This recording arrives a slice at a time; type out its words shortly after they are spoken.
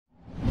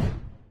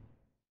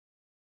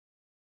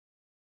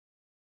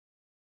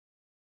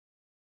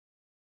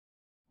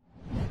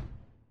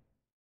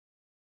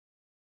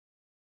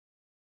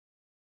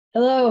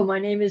Hello, my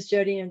name is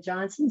Jody M.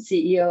 Johnson,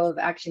 CEO of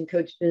Action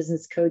Coach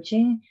Business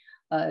Coaching,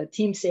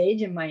 Team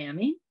Sage in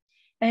Miami,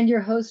 and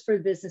your host for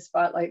Business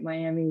Spotlight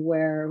Miami,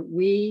 where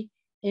we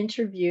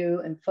interview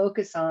and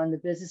focus on the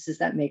businesses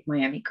that make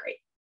Miami great.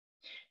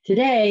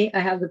 Today, I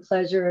have the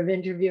pleasure of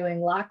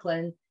interviewing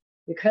Lachlan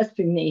de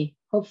Cresigny,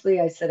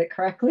 hopefully I said it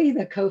correctly,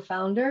 the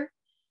co-founder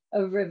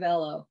of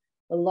Revelo,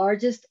 the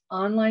largest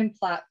online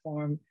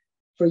platform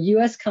for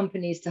US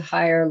companies to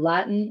hire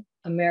Latin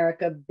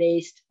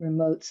America-based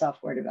remote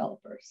software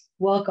developers.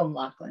 Welcome,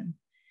 Lachlan.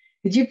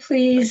 Could you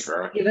please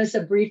give us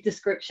a brief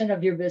description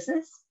of your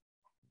business?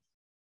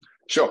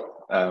 Sure.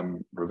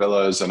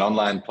 Revelo is an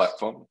online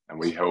platform, and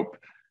we help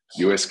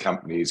US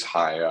companies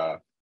hire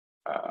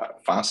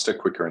faster,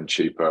 quicker, and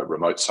cheaper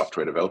remote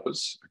software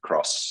developers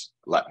across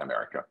Latin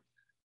America.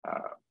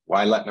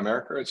 Why Latin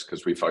America? It's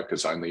because we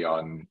focus only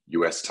on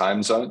US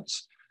time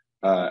zones.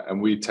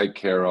 And we take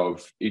care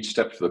of each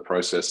step of the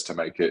process to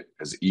make it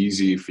as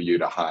easy for you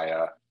to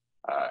hire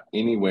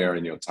anywhere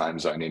in your time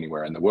zone,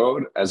 anywhere in the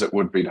world, as it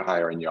would be to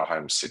hire in your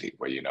home city,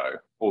 where you know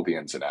all the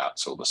ins and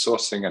outs, all the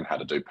sourcing, and how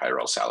to do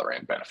payroll, salary,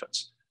 and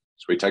benefits.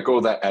 So we take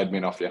all that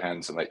admin off your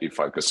hands and let you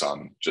focus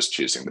on just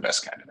choosing the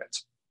best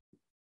candidates.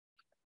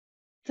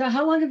 So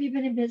how long have you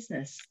been in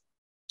business?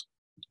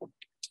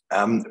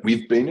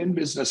 We've been in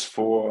business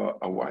for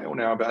a while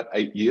now, about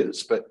 8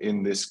 years, but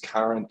in this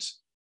current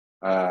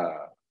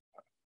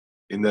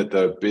in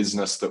the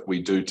business that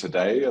we do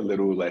today, a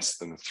little less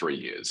than 3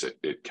 years.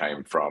 It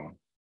came from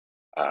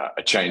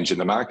a change in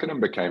the market and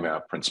became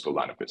our principal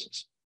line of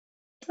business.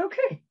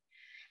 Okay.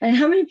 And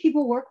how many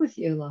people work with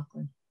you,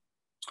 Lachlan?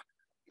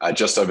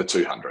 Just over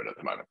 200 at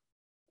the moment.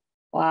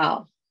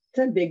 Wow.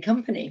 It's a big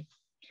company.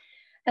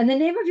 And the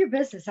name of your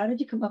business, how did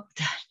you come up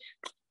with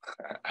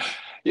that?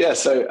 Yeah,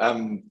 so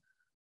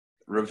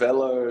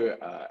Revelo,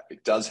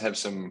 it does have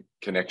some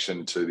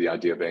connection to the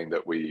idea being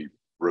that we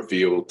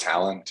reveal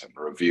talent and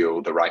reveal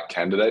the right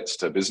candidates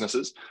to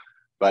businesses.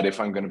 But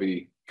if I'm going to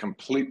be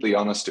completely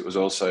honest, it was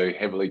also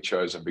heavily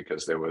chosen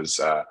because there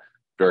was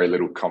very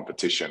little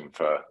competition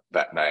for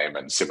that name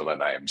and similar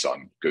names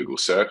on Google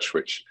search,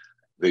 which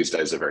these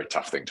days is a very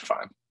tough thing to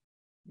find.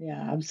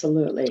 Yeah,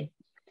 absolutely.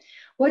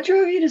 What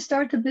drove you to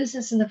start the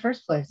business in the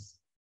first place?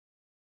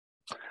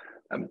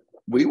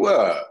 We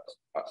were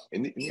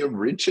in the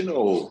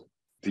original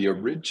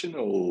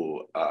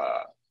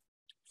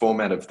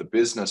format of the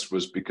business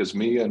was because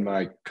me and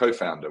my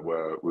co-founder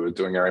we were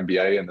doing our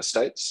MBA in the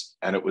States,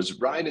 and it was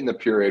right in the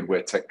period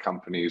where tech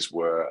companies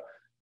were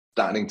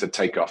starting to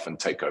take off and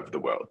take over the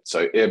world.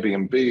 So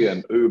Airbnb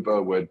and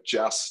Uber were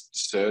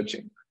just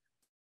surging.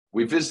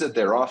 We visited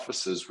their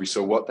offices, we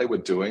saw what they were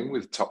doing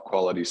with top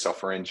quality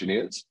software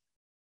engineers,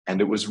 and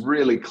it was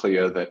really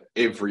clear that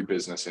every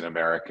business in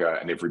America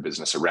and every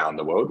business around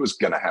the world was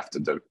going to have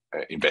to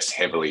invest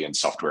heavily in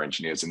software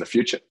engineers in the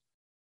future.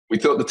 We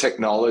thought the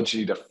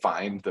technology to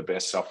find the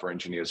best software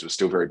engineers was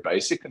still very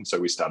basic, and so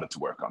we started to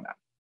work on that.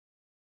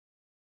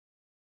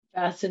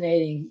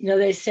 Fascinating. You know,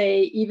 they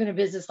say even a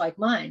business like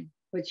mine,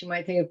 which you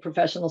might think of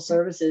professional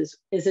services,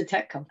 is a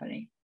tech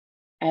company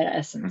at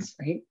essence,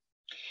 right?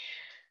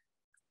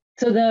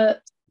 So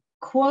the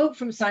quote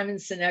from Simon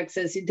Sinek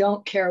says, "You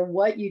don't care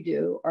what you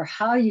do or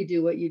how you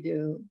do what you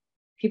do.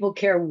 People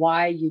care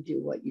why you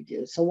do what you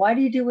do." So why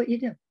do you do what you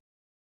do?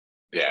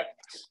 Yeah,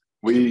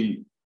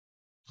 we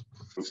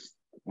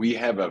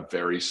have a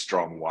very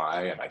strong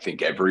why, and I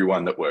think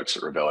everyone that works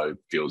at Revelo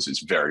feels this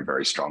very,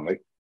 very strongly.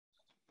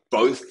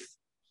 Both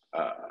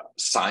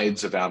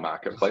sides of our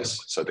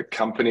marketplace, so the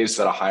companies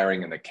that are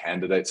hiring and the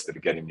candidates that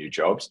are getting new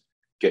jobs,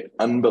 get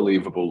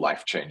unbelievable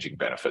life-changing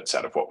benefits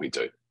out of what we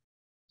do.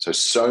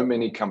 So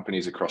many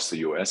companies across the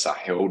US are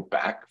held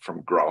back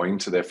from growing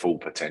to their full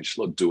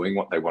potential or doing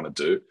what they want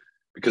to do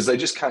because they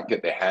just can't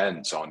get their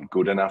hands on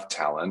good enough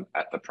talent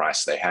at the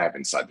price they have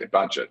inside their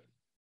budget.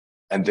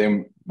 And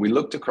then we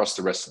looked across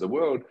the rest of the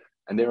world,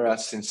 and there are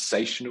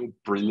sensational,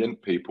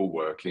 brilliant people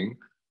working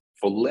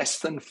for less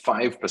than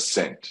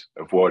 5%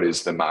 of what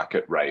is the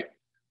market rate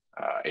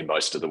in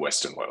most of the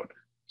Western world.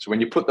 So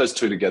when you put those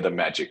two together,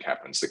 magic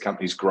happens. The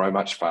companies grow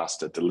much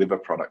faster, deliver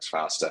products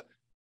faster,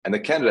 and the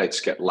candidates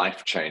get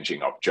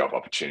life-changing job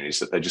opportunities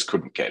that they just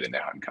couldn't get in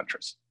their home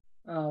countries.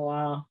 Oh,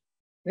 wow.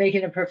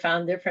 Making a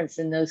profound difference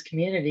in those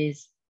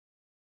communities.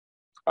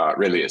 It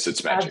really is.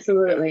 It's magic.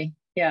 Absolutely.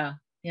 Yeah.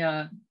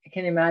 Yeah, I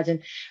can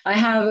imagine. I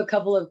have a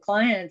couple of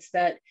clients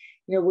that,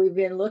 you know, we've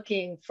been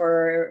looking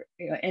for,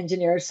 you know,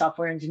 engineers,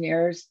 software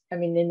engineers. I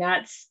mean, and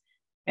that's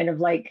kind of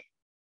like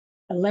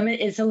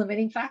it's a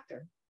limiting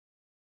factor.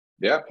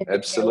 Yeah,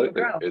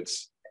 absolutely.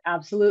 It's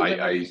absolutely a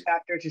limiting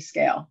factor to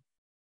scale.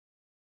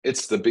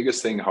 It's the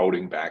biggest thing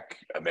holding back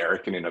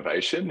American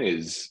innovation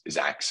is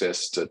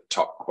access to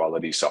top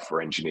quality software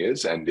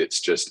engineers, and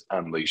it's just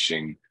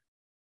unleashing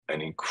an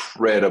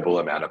incredible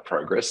amount of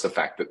progress, the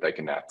fact that they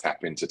can now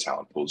tap into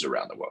talent pools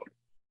around the world.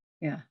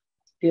 Yeah,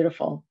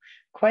 beautiful.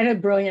 Quite a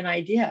brilliant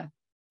idea.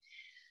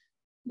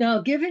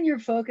 Now, given your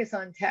focus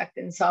on tech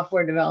and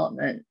software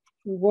development,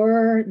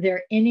 were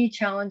there any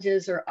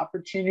challenges or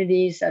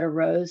opportunities that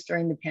arose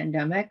during the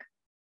pandemic?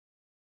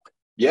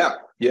 Yeah,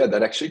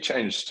 that actually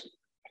changed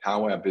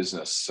how our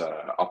business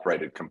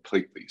operated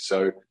completely.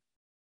 So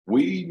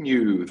we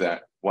knew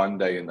that one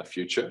day in the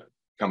future,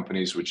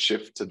 companies would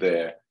shift to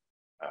their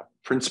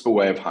principal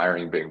way of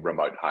hiring being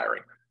remote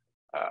hiring.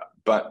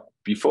 But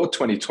before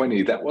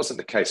 2020, that wasn't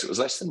the case. It was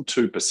less than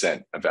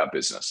 2% of our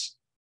business.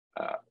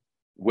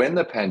 When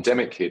the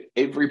pandemic hit,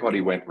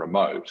 everybody went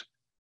remote.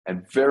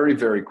 And very,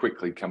 very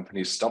quickly,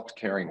 companies stopped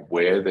caring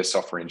where their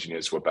software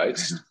engineers were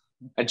based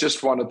and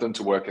just wanted them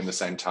to work in the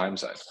same time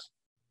zone.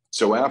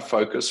 So our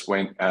focus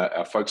on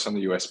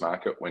the US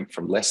market went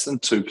from less than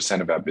 2%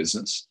 of our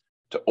business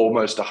to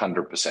almost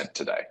 100%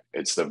 today.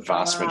 It's the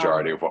vast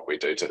majority of what we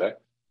do today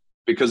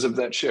because of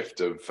that shift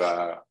of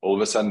all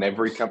of a sudden,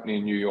 every company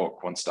in New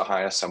York wants to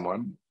hire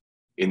someone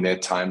in their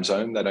time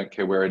zone. They don't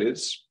care where it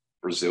is.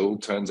 Brazil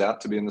turns out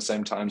to be in the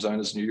same time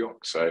zone as New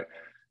York. So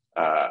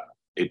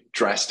it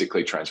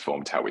drastically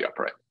transformed how we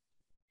operate.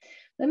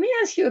 Let me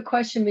ask you a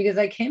question because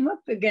I came up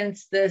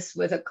against this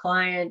with a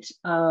client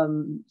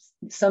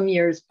some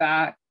years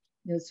back.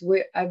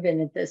 I've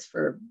been at this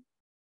for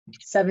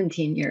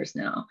 17 years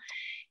now.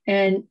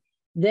 And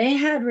they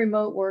had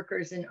remote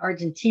workers in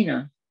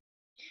Argentina,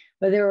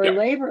 but there were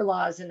labor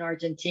laws in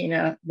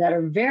Argentina that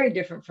are very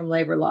different from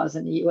labor laws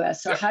in the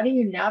US. So how do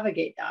you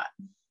navigate that?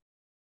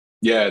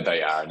 Yeah,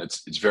 they are. And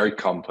it's very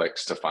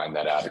complex to find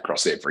that out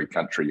across every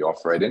country you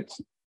operate in.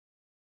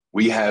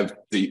 We have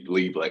the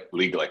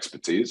legal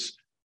expertise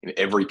in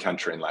every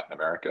country in Latin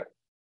America.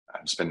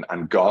 Spend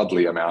an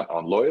ungodly amount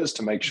on lawyers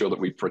to make sure that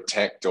we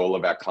protect all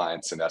of our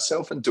clients and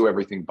ourselves and do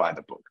everything by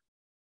the book.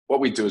 What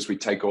we do is we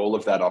take all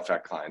of that off our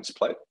clients'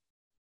 plate,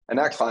 and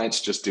our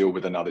clients just deal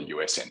with another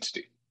US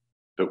entity.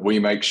 But we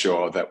make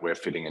sure that we're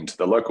fitting into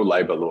the local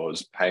labor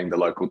laws, paying the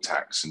local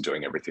tax, and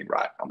doing everything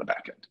right on the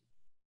back end.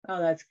 Oh,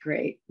 that's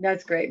great.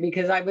 That's great,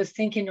 because I was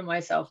thinking to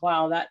myself,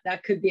 wow,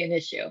 that could be an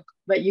issue,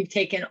 but you've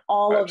taken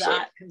all of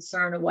that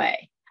concern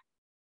away.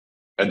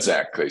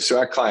 Exactly. So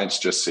our clients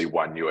just see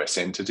one US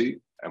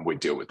entity and we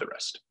deal with the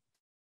rest.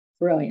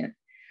 Brilliant.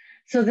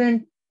 So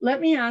then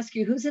let me ask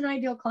you, who's an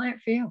ideal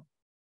client for you?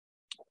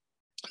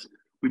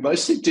 We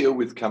mostly deal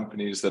with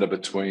companies that are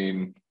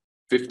between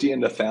 50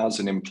 and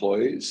 1,000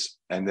 employees,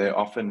 and they're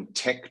often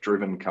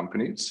tech-driven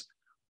companies,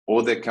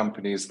 or they're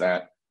companies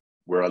that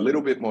were a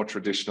little bit more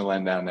traditional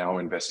and are now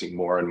investing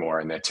more and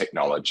more in their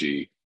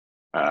technology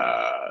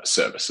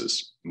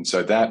services. And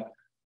so that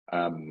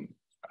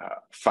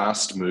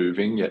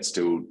fast-moving yet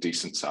still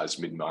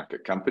decent-sized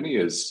mid-market company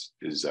is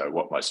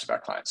what most of our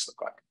clients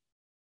look like.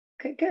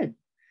 Okay, good.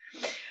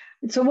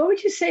 So what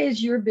would you say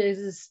is your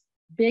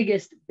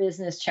biggest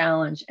business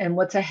challenge, and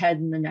what's ahead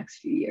in the next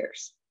few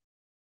years?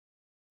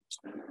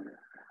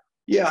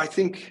 Yeah, I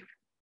think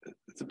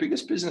the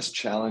biggest business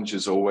challenge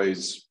is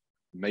always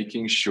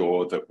making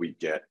sure that we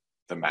get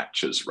the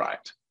matches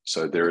right.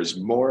 So there is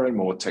more and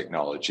more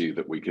technology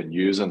that we can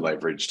use and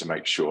leverage to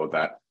make sure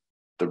that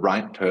the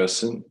right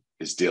person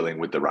is dealing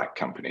with the right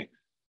company.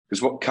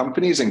 Because what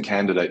companies and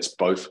candidates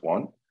both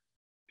want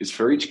is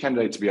for each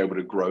candidate to be able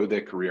to grow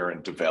their career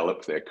and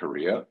develop their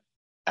career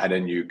at a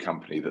new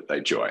company that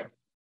they join.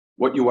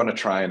 What you want to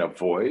try and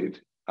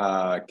avoid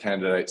are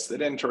candidates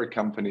that enter a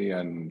company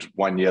and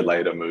 1 year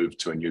later move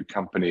to a new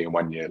company and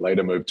 1 year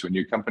later move to a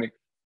new company.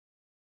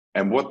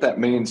 And what that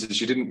means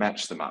is you didn't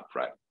match them up,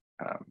 right?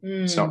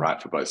 It's not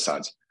right for both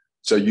sides.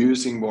 So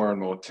using more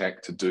and more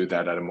tech to do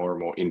that at a more and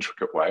more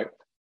intricate way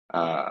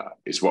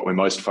is what we're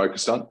most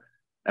focused on.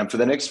 And for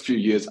the next few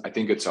years, I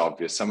think it's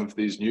obvious. Some of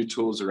these new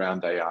tools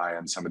around AI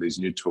and some of these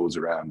new tools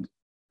around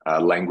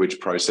language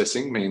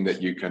processing mean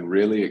that you can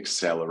really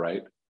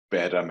accelerate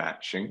better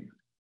matching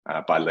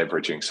by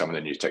leveraging some of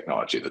the new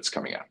technology that's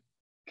coming out.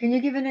 Can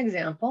you give an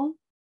example?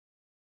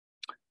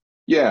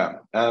 Yeah.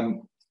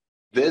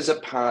 There's a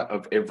part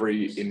of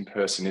every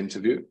in-person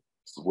interview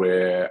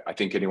where I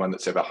think anyone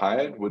that's ever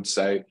hired would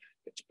say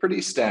it's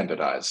pretty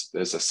standardized.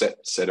 There's a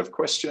set of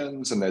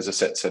questions and there's a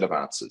set of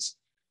answers.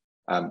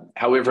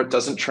 However, it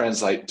doesn't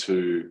translate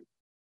to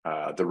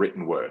the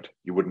written word.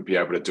 You wouldn't be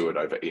able to do it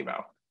over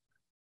email.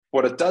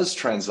 What it does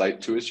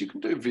translate to is you can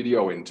do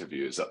video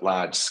interviews at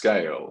large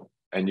scale,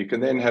 and you can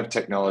then have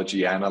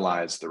technology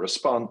analyze the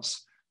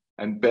response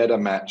and better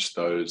match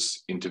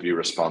those interview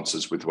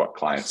responses with what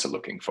clients are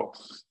looking for.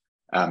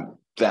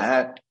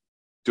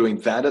 Doing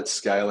that at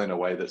scale in a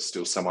way that's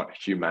still somewhat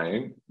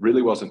humane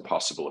really wasn't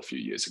possible a few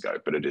years ago,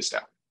 but it is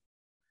now.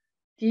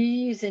 Do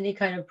you use any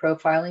kind of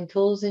profiling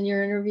tools in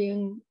your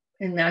interviewing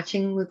and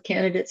matching with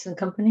candidates and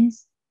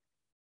companies?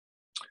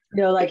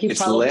 You know, like you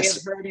probably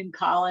have heard in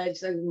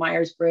college, like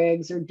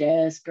Myers-Briggs or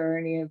DISC or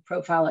any of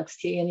Profile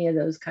XT, any of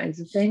those kinds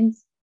of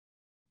things?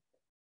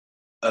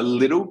 A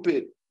little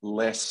bit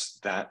less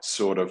that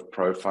sort of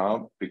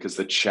profile, because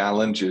the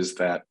challenge is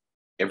that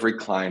every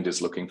client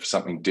is looking for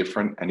something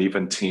different, and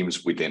even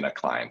teams within a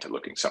client are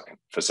looking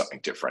for something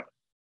different.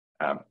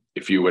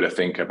 If you were to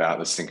think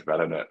about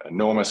an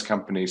enormous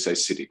company, say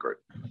Citigroup,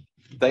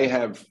 they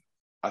have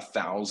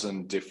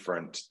 1,000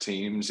 different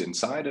teams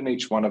inside, and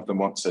each one of them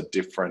wants a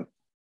different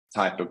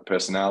type of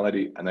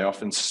personality, and they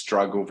often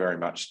struggle very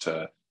much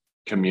to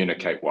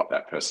communicate what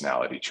that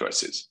personality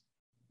choice is.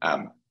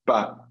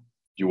 But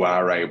you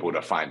are able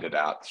to find it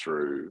out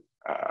through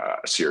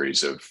a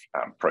series of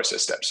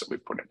process steps that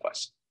we've put in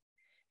place.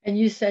 And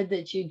you said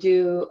that you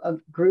do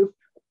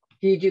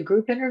do you do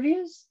group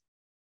interviews?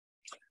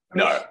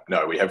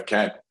 No, we have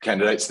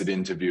candidates that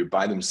interview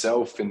by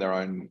themselves in their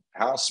own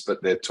house,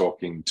 but they're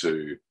talking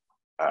to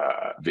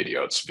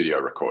video. It's video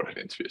recorded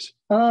interviews.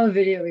 Oh,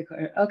 video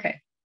recorded. Okay.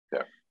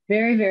 Yeah.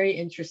 Very, very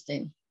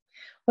interesting.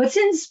 What's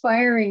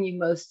inspiring you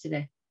most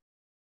today?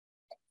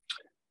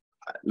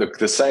 Look,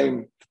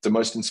 the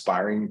most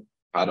inspiring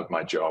part of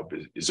my job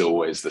is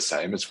always the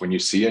same. It's when you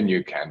see a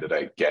new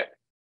candidate get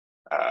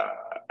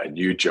a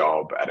new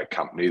job at a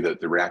company, that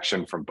the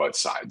reaction from both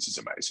sides is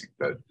amazing.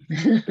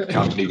 The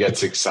company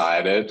gets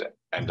excited.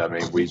 And I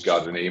mean, we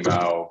got an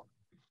email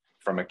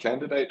from a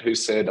candidate who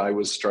said, I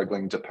was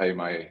struggling to pay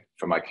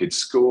for my kids'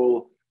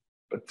 school,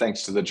 but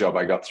thanks to the job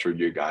I got through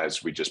you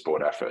guys, we just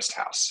bought our first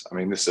house. I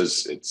mean,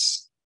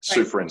 it's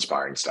super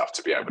inspiring stuff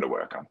to be able to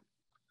work on.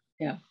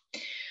 Yeah.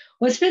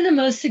 What's been the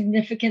most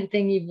significant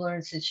thing you've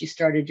learned since you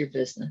started your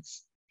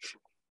business?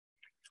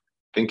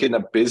 I think in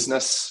the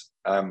business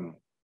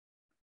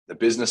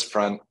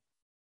front,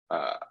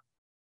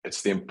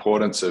 it's the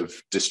importance of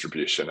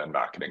distribution and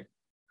marketing.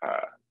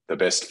 The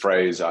best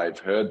phrase I've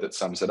heard that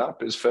sums it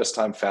up is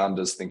first-time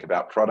founders think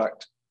about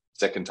product,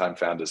 second-time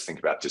founders think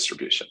about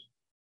distribution.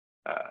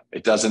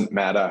 It doesn't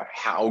matter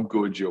how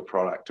good your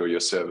product or your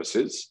service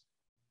is.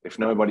 If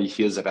nobody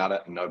hears about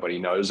it and nobody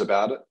knows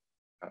about it,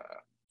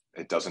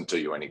 it doesn't do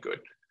you any good.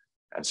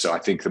 And so I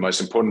think the most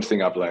important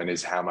thing I've learned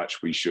is how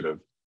much we should have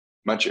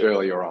much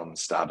earlier on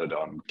started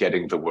on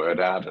getting the word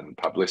out and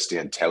publicity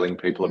and telling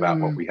people about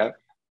what we have.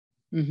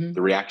 Mm-hmm.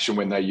 The reaction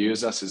when they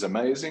use us is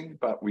amazing,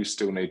 but we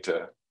still need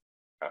to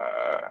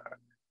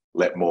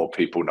let more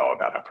people know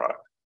about our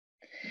product.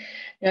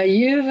 Now,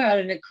 you've had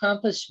an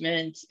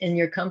accomplishment in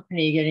your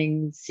company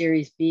getting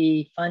Series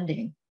B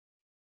funding.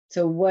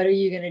 So what are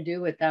you going to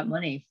do with that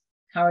money?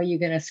 How are you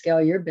going to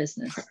scale your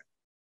business?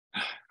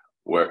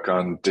 Work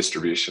on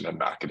distribution and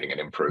marketing and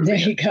improving there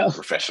you go.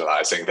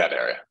 Professionalizing that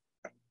area.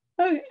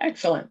 Oh,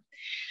 excellent.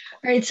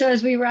 All right. So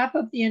as we wrap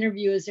up the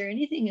interview, is there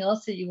anything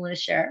else that you want to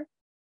share?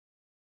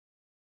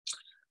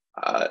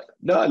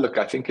 No, look,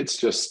 I think it's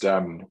just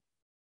a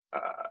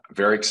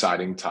very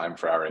exciting time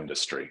for our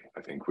industry.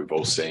 I think we've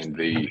all seen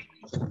the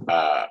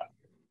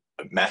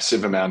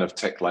massive amount of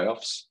tech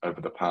layoffs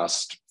over the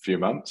past few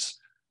months.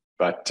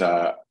 But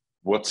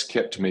what's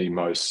kept me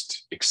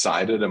most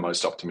excited and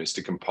most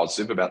optimistic and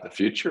positive about the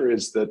future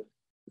is that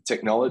the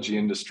technology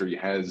industry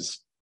has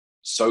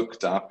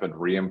soaked up and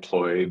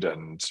re-employed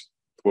and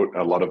put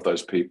a lot of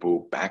those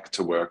people back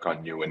to work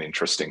on new and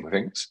interesting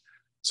things.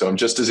 So I'm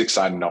just as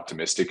excited and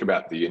optimistic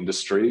about the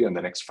industry in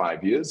the next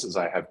 5 years as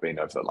I have been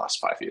over the last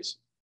 5 years.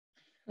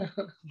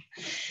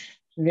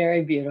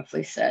 Very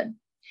beautifully said.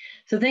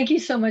 So thank you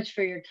so much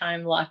for your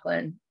time,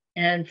 Lachlan,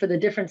 and for the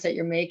difference that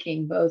you're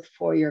making, both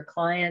for your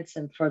clients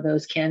and for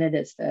those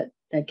candidates that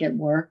get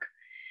work.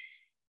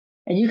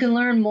 And you can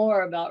learn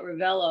more about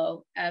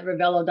Revelo at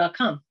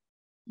revelo.com.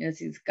 Yes,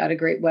 he's got a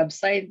great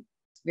website.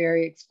 It's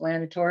very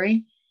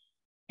explanatory.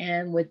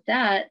 And with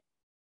that,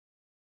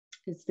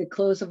 it's the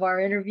close of our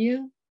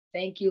interview.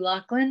 Thank you,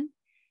 Lachlan.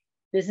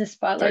 Business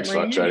Spotlight Thanks a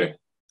lot, Jody.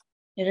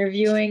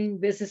 Interviewing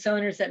business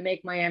owners that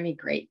make Miami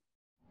great.